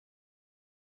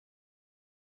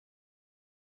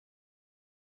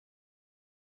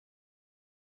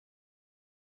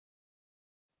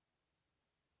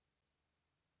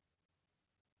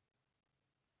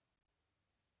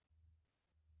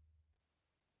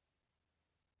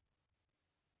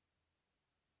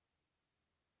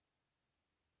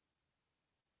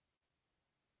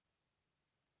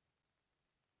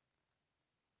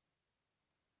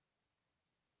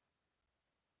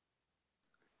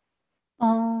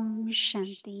ओम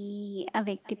शांति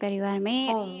अव्यक्ति परिवार में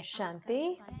Om आपका Shanti.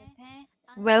 स्वागत है।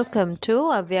 Welcome to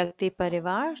Avyakti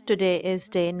Parivar. Today is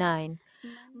day 9.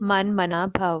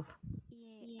 Manmanabhav.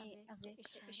 ये अव्यक्त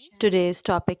इशारे Today's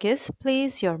topic is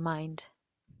Please Your Mind.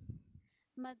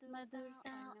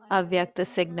 मधुरता और Avyakta नम्रता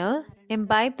का signal. धारण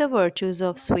Imbibe the करो। virtues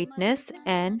of sweetness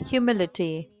मधुरता and द्वारा आप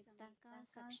humility. स्नेहता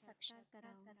का साक्षात्कार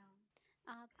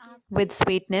कराओ। आपके With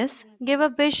sweetness, give a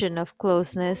vision of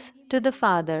closeness to the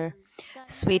Father.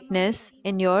 Sweetness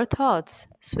in your thoughts,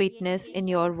 sweetness in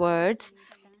your words,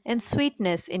 and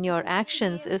sweetness in your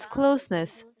actions is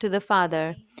closeness to the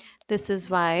Father. This is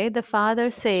why the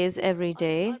Father says every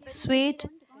day, Sweet,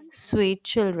 sweet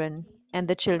children, and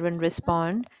the children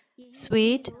respond,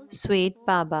 Sweet, sweet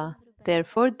Baba.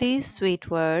 Therefore, these sweet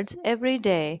words every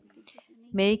day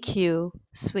make you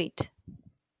sweet.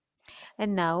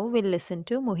 And now we'll listen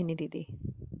to Mohini Didi.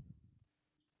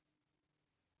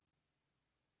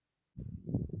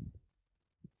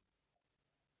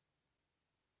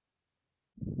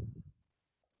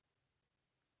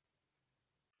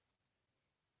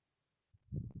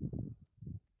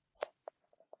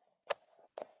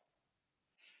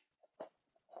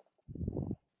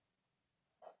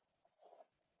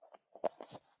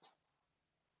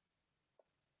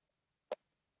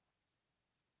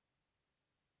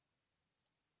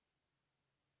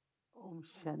 Om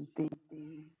Shanti.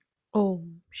 Om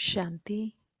Shanti.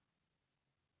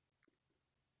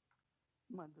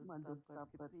 मधुरता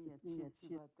पर कितनी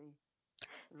अच्छी बातें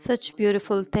Such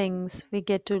beautiful things we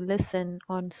get to listen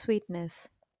on sweetness.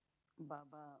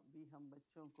 बाबा भी हम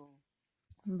बच्चों को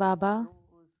Baba,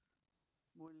 रोज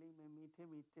मुरली में मीठे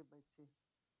मीठे बच्चे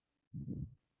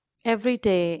every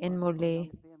day in और हम Murli,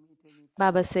 कहते हैं मीठे मीठे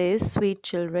Baba बच्चे says sweet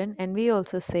children, and we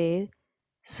also say तो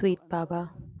sweet अंदर Baba.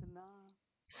 इतना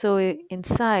So सुख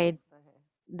inside, होता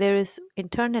है। there is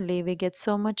internally we get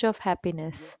so much of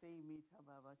happiness. जैसे ही मीठा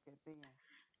बाबा कहते हैं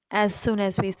As soon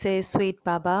as we say sweet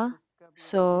वहाँ Baba, सुख का भी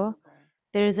अनुभव so होता है,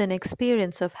 there is an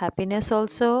experience of happiness सद्भावना का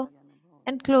also भी अनुभव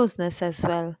and होता है। closeness as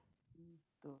well.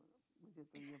 तो मुझे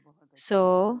तो ये बहुत अच्छा लगता So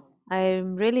है।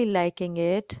 I'm really liking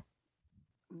it.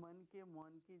 मन के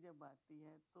मौन की जब आती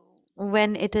है तो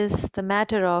When it is the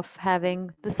matter of having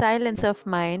the silence of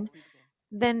mind, ठीक है,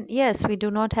 then yes, we do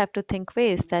not have to think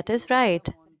ways. That is सच्चा right.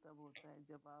 मौन तब होता है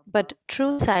जब आप But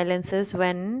true silence is किसी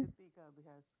परिस्थिति का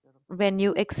अभ्यास करो। when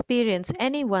you experience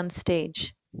any one stage.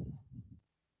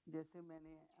 जैसे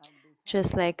मैंने आज देखा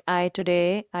Just like I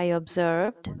today, I कि बहुत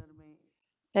observed अंदर में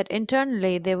that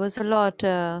internally there was a lot.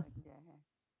 परमात्मा क्या है,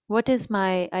 What is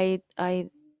my? I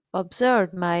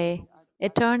observed my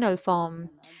eternal शक्ति के form.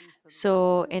 अनादि स्वरूप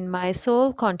So क्या in है, my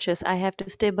soul conscious, I have to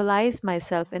stabilize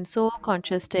myself in बहुत soul गहराई से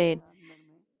conscious state. देखा अंदर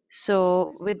में। So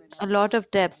जैसे with मैंने a lot अभ्यास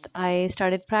of किया depth, I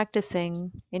started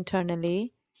practicing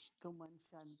internally. तो मन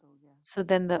शांत हो गया, So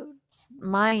then the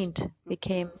mind क्योंकि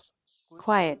became जब कोई भी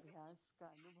quiet अभ्यास का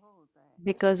अनुभव होता है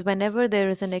because whenever there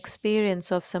is an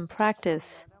experience of some तो practice,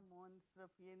 हमारा मौन सिर्फ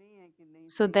ये नहीं है कि नहीं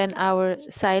so then सोचना, our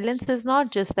silence is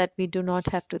not just that we do not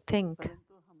have to think,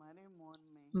 परंतु हमारे मौन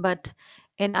में but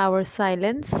in our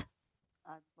silence,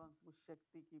 आत्मा को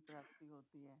शक्ति की प्राप्ति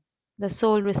होती है, the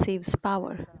soul receives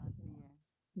power. स्थिरता आती है,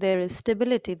 There is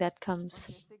stability that और comes.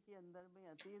 जैसे कि अंदर में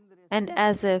अतीन्द्रिय And सुख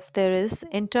as होता है, if there is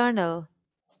internal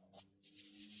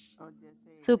और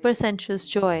जैसे super एक दिन sensuous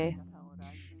मैंने joy. देखा था और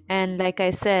आज भी And वही like I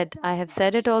said, I have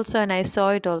said it also and I saw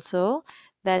it also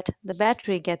that the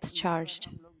battery gets दिन भर charged.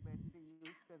 हम लोग बैटरी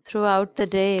यूज करते रहते Throughout the हैं,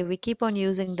 day, we keep on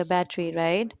using the battery,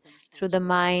 right? वचन Through the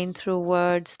सुनते mind, through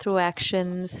words, through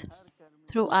actions, हर कर्म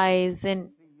through इंद्रिय में eyes,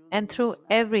 बैटरी यूज and होने through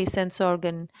लगती every है। sense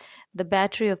organ. The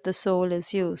battery of the soul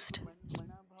is तो used. मन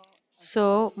मना भाव ऐसा So,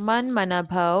 भी man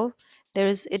manabhav,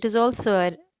 it is also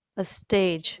a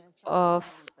stage ऐसा of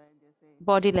अनुभव होता है, जैसे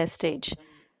bodiless stage.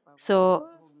 कल बाबा ने So,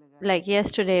 भोग लगाया, like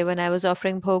yesterday when I was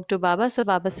offering bhog to Baba, so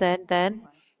Baba said that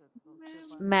पांच तत्वों से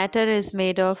पांच matter is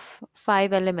made of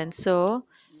 5 elements. So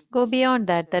ये go beyond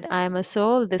that, that शरीर I am a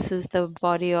soul, this is the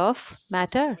body of और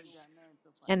matter. ऊपर जाना है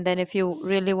तो पांच And then if you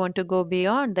really want to go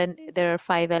beyond, then there are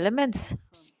 5 elements.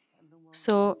 सूक्ष्म अनुभव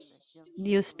So होने लगे,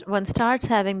 क्योंकि one starts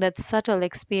having that subtle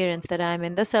experience that I am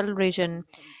in the subtle region,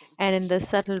 and in the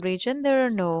subtle region there are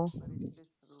no फरिश्ते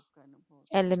स्वरूप का अनुभव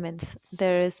होता है। elements.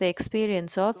 There is the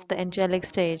experience of तो the मन angelic का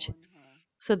जो stage. मौन है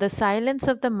So the silence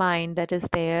of the mind that is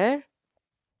there,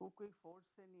 वो कोई फोर्स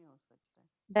से नहीं हो सकता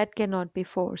है। that cannot be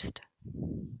forced.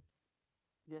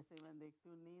 जैसे मैं देखती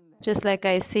हूँ नींद है Just like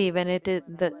I see when it कई is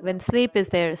बार हमारे when अंदर sleep is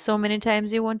there, so many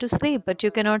times you want to कई sleep बार but you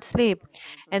हमारे cannot अभ्यास sleep, होते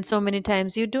हैं तो and so नींद many नहीं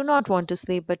times आती, you do not want to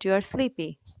sleep but you are sleepy.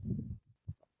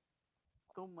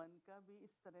 तो मन का भी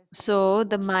इस तरह से So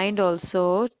the मौन mind होना, also,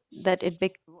 that it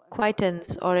वो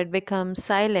quietens or it becomes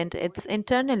silent, it's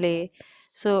internally.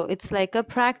 So it's like a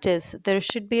practice. There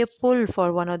should be a pull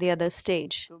for one or the other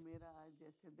stage. तो मेरा आज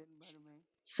जैसे दिन भर में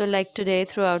So, like today,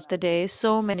 throughout the day,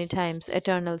 so many times,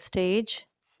 eternal stage,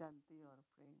 शांति और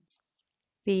प्रेम।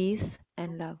 peace, तो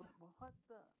and love. बहुत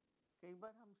कई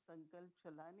बार हम संकल्प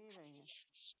चला नहीं रहे हैं।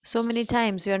 So many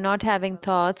times we are कौन not कौन having सा होता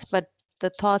thoughts, but the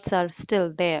thoughts are still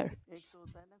there. है? एक तो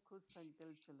होता है ना खुद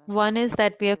संकल्प चलाना, One is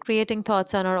that we are कहते हैं creating तुम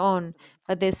thoughts on our सोच own. रहे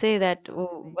हो, They say that अंदर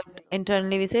से नहीं but करो,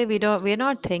 internally we say we are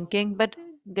not thinking, but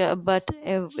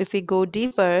बताओ। if we go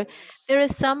deeper, there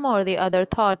is some or the other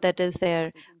thought that is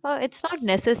there. लेकिन It's not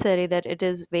necessary that it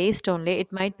is waste only.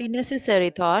 It might be थोड़ा necessary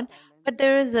गहराई से thought, silence but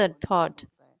there is कैसे a होना thought.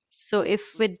 होता है, So if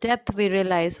with उसकी depth we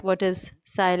realize what is जानकारी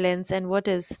silence and what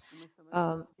is हमें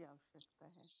समझना um, उसकी आवश्यकता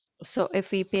है। so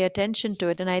if we pay attention to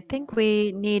it, and I हम think ध्यान में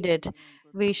we कोई need it, बैठे हैं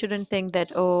उनको we देखो, shouldn't think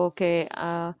that, oh, okay,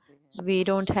 शांति है, we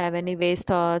don't have any waste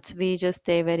thoughts, we just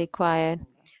stay very कुछ भी नहीं quiet.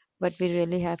 होगा। But we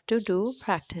really have to do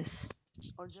practice.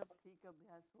 और जब ठीक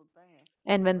अभ्यास होता है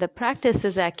And when तो the अंदर में practice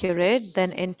is Shanti accurate,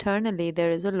 then internally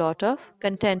there is a lot of और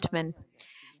मुस्कुराहट भी contentment. आ जाती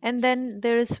है। And then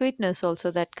there is sweetness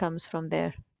also that comes from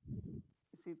there.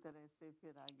 इसी तरह से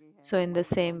फिर आगे है So, in the मन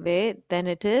same Manav, way, then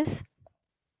it is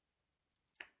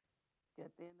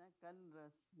कहते हैं ना कन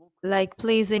रस मुख like रस,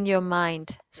 pleasing your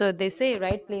mind. So, they say,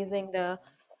 right, इंद्रियों को pleasing the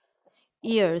सुनना,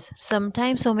 ears.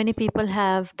 Sometimes so many people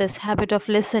have this habit of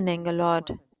listening a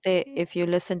lot. बहुत अच्छा They, है। if you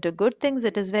listen to good things,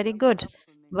 it is very एकदम good. सब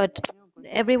सुनने की, But इंद्रियों को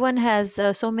सुनने everyone की, has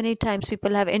so many times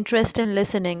people have interest in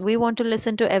listening. We want to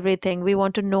listen to everything. We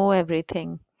want to know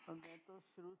everything. और मैं तो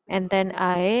शुरू से And यही then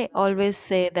बोलता हूँ I जितना always जानते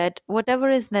say हो that whatever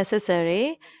is Baba necessary,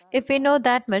 ने बता if we दिया, know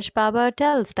that much, Baba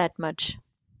tells that much.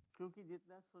 क्योंकि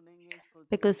जितना सुनेंगे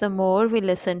Because सोचेंगे the more we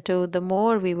listen to, the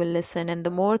more we will listen, and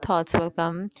the तब more तक thoughts will यज्ञ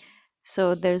come. होगा।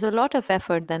 So there's a lot of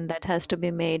effort then जितने that has to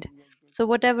be सुनेंगे made. यज्ञ So करेंगे,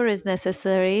 whatever is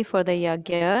necessary for the तभी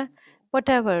yagya, हमको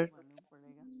whatever, मालूम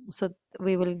पड़ेगा। so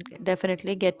we will क्योंकि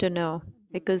definitely get to जिम्मेवारी know है ना,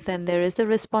 because ड्यूटी है, then there is the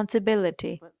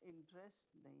responsibility, पर इंटरेस्ट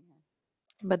नहीं है।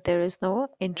 but there is no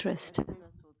ऐसे interest. ऐसे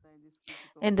रस होता है जिस किसी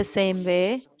को In the same बोलने का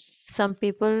way, शौक है, some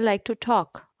people like to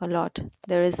talk a lot.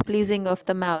 There is pleasing of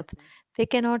the बोलते mouth. रहते हैं। They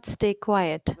cannot stay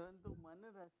quiet. परंतु मन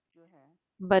रस जो है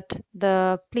But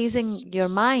the pleasing your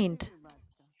किसी mind भी बात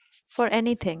का, for किसी को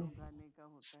anything. गाने का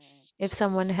होता है, If किसी को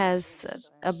someone पेंटिंग has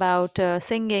होता है, about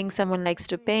singing, someone likes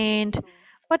कुछ to भी है, paint, तो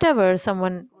whatever,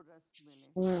 someone जिसको रस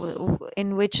मिले।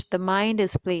 in which the mind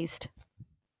is pleased.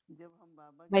 जब हम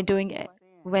बाबा By के doing पास it, आते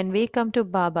हैं when we come to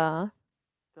Baba,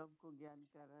 तो हमको ज्ञान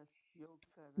का रस, योग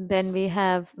का रस, then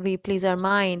we please our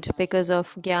mind because of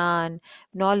धारणा, gyan,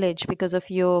 knowledge, because of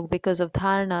yoga, because of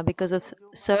dharana, because of और जो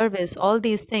वहाँ service. All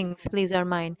these जिस things चीज please के our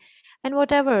लिए mind. And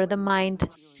whatever the बनना mind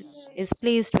चाहते हो जाता है, is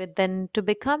pleased with, then to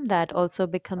become that also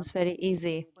becomes अपने very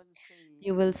easy. बचपन से ही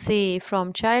You will see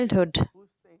from childhood,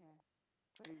 पूछते हैं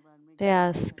परिवार में they क्या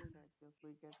ask, बनना चाहते हो,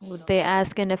 कोई कहता है they doctor,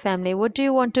 ask in a family, what do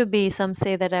you want to be? Some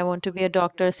say that I want to be कोई a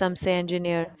doctor, कहता some है say घर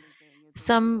engineer. वाले कहेंगे तुम ये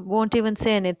Some बनोगे, won't even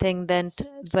say anything, then,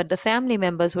 but the family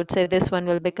members would say this one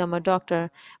will नहीं become a होगा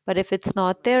doctor. But if it's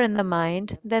not there in the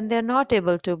mind, घर then में they're not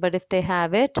able to. But if they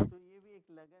have it, तो ये भी एक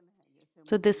लगन है, जैसे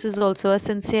so मन this में is also a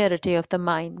sincerity of the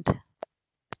mind.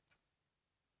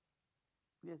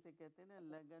 जैसे कहते हैं ना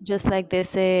लगन Just लग like में they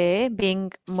say,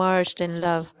 being merged in वैसे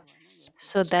love. ही हुआ ना,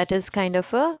 जैसे So that is kind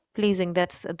of a pleasing.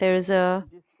 That's there is a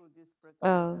जिसको जिस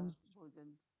प्रकार का um,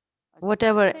 भोजन अच्छा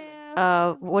whatever लगता है,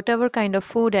 whatever kind of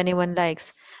food anyone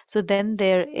likes. So then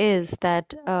there is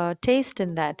that taste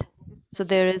in that. तो इस So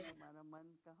समय there में is. हमारा मन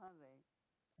कहाँ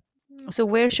रहे, So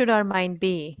where should our mind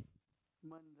be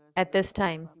मन रस at में, this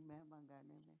time? की महिमा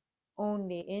गाने में,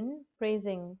 Only in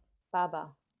praising Baba.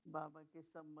 बाबा के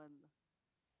संबंध,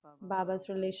 बाबा को Baba's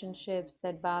अपनत्व relationships, कैसे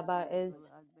that है, Baba मतलब is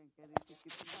आज मैं कह रही थी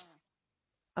कितना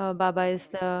Baba is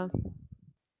ज्ञान the. हमें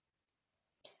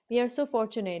We are so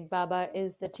fortunate. Baba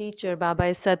is the teacher. कैसे Baba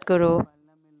is पेट Sadguru.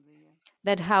 पालना मिल रही है,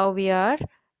 That how we are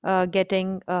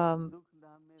getting दुख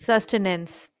धाम में रहते हुए भी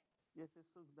sustenance. जैसे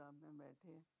सुख धाम में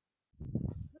बैठे हैं।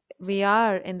 We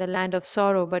are in the land of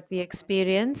sorrow, और but we अपने अगर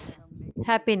experience हम लेके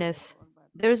बैठे हैं happiness. तो और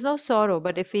बात There is no sorrow,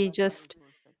 but हर बात में झोल सकते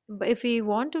हैं। if we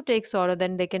want to take sorrow,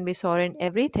 then there can be sorrow in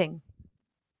everything.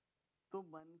 तो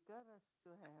मन का रस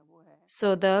जो है वो है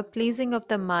So the कि pleasing हमको of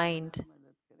the सब जगह mind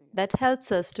मदद करेगा। that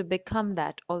helps us to become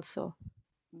that also.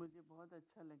 मुझे बहुत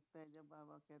अच्छा लगता है जब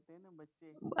बाबा कहते हैं ना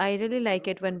बच्चे I really like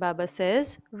रूप it when Baba बसंत बनो,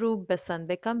 says, Roop Basant,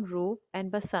 become Roop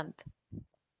and Basant.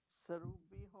 स्वरूप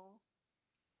भी हो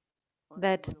और हम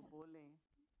That जो बोलें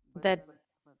that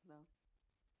बसंत मतलब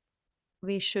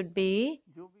we should be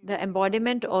जो भी the बोले वो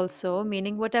embodiment also, मीठे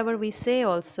meaning मीठे whatever we say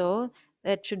Madhur Madhur also,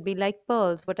 that should be like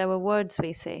pearls, whatever words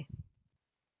we say.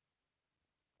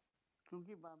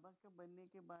 क्योंकि बाबा का बनने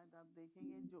के बाद आप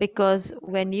देखेंगे जो Because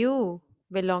उसके when बाद you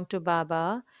belong to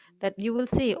Baba, that you will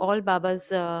see all Baba's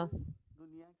वो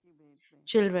दुनिया की भेंट में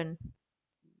children.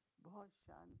 बहुत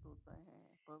शांत होता है,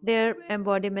 Their पवित्र होता है,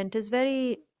 embodiment is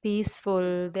very peaceful,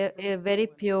 एकदम they're संत very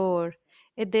बन जाता pure.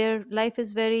 Their life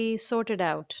is very sorted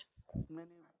out. है।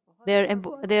 मैंने बहुत बार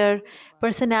देखा Their है बाबा का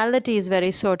personality is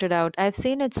very sorted out. I've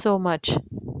seen it so much.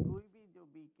 कोई भी जो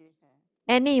बीके है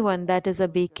Anyone that is a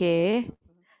और कभी BK, आप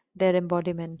their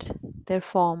embodiment, their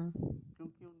form.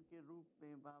 क्योंकि उनके रूप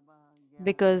में बाबा ज्ञान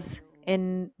Because योग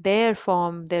in their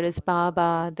form there is quality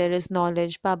Baba, there is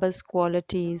knowledge, Baba's चलो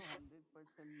qualities.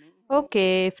 100% नहीं है किसी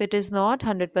Okay, में, if it is not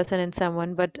 100% in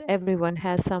someone, but everyone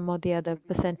has some or the other लेकिन एक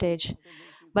percentage.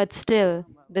 सेंसिबिलिटी तो But होती है still, ना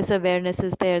बाबा this की। awareness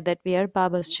is there that we are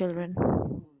Baba's ये कोई children. कभी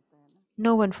नहीं भूलता है ना।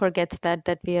 No one forgets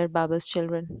that we are Baba's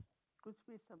children. कुछ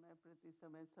भी समय प्रति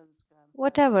समय संस्कार आते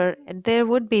Whatever, हैं, there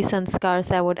would be sanskars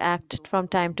that would लेकिन act जो from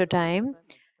खुद time to होता है time, पता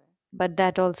लगता है but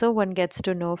that also one gets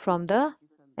to know ये from the बाबा की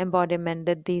संतान है। embodiment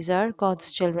that these are और God's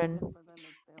वर्ड से children. पता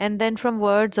लगता है And Om then from Shanti,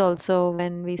 words also,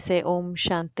 when we say Om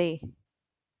Shanti,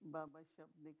 बाबा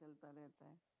शब्द निकलता रहता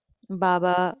है।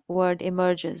 Baba word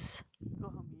emerges. तो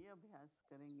हम ये अभ्यास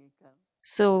करेंगे कल,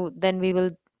 So then we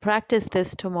will practice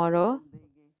this tomorrow ध्यान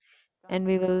देंगे and कहाँ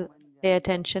we मेरा will मन pay जाता है,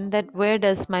 attention कहाँ that where जाके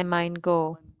does my mind go?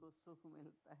 मन को सुख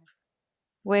मिलता है,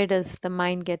 Where does the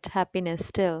mind get happiness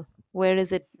still? Where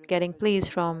is it Ishwari getting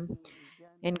pleased परिवार from? में,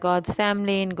 विज्ञान In God's परिवार में,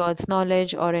 family, in God's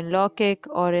knowledge, or in Lokik,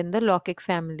 or in the Lokik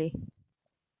family,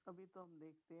 अभी तो हम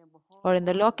देखते हैं or in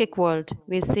the बहुत Lokik सारे world. संतों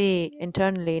We see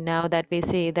internally now that we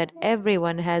see that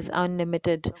everyone has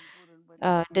unlimited संपूर्ण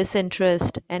परिवार में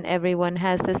disinterest and everyone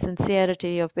has the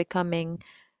sincerity of becoming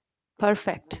तो हम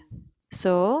perfect. प्लीज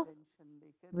So अटेंशन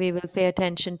देकर we will pay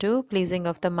attention to pleasing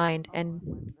of the mind and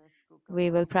मन रस को we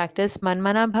will combine practice करेंगे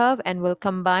Manmanabhav रूप and will Basant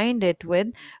combine it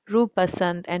with हमसे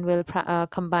Rupasant and will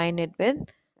combine it with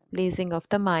Om Shanti. pleasing of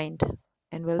the mind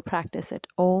and will practice it.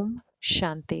 Om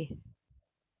Shanti.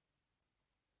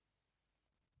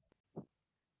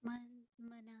 मन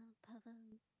मना भव।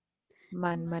 मन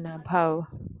Manmanabhav.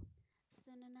 बस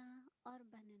सुनना और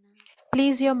बनना,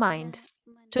 Please your सुनना mind.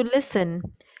 मन To बस, listen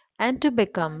and to बनना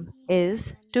become ही है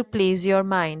is मन to मन please your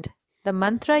भवन। mind. The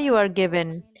mantra you are मनमाना भाव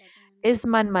given में लगन, is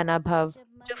Manmanabhav, जब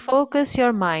to मन लग focus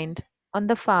your जाएगा mind on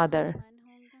the कुछ भी Father.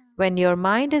 मन होगा, When your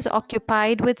mind is Baba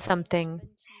occupied with सहज something,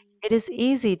 बन it जाएंगे। is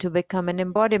easy to become an जैसे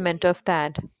embodiment कोई of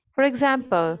that. For किसी भी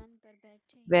example, स्थान पर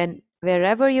बैठे, when किसी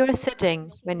wherever you भी are काम में sitting,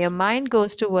 खुशी when your महसूस mind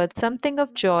goes होती है, towards something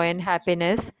of मन joy and जब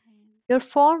happiness, जुड़ता है your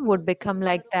form तो would become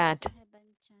like स्वरूप that. वह बन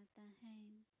जाता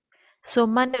है। So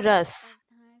आदर्श manras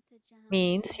पदार्थ जहाँ मन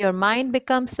means your होगा, mind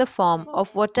becomes the form of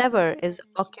वैसे आप whatever बन is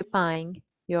जाएंगे। occupying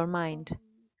your mind.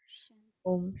 Om Shanti.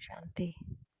 Om Shanti.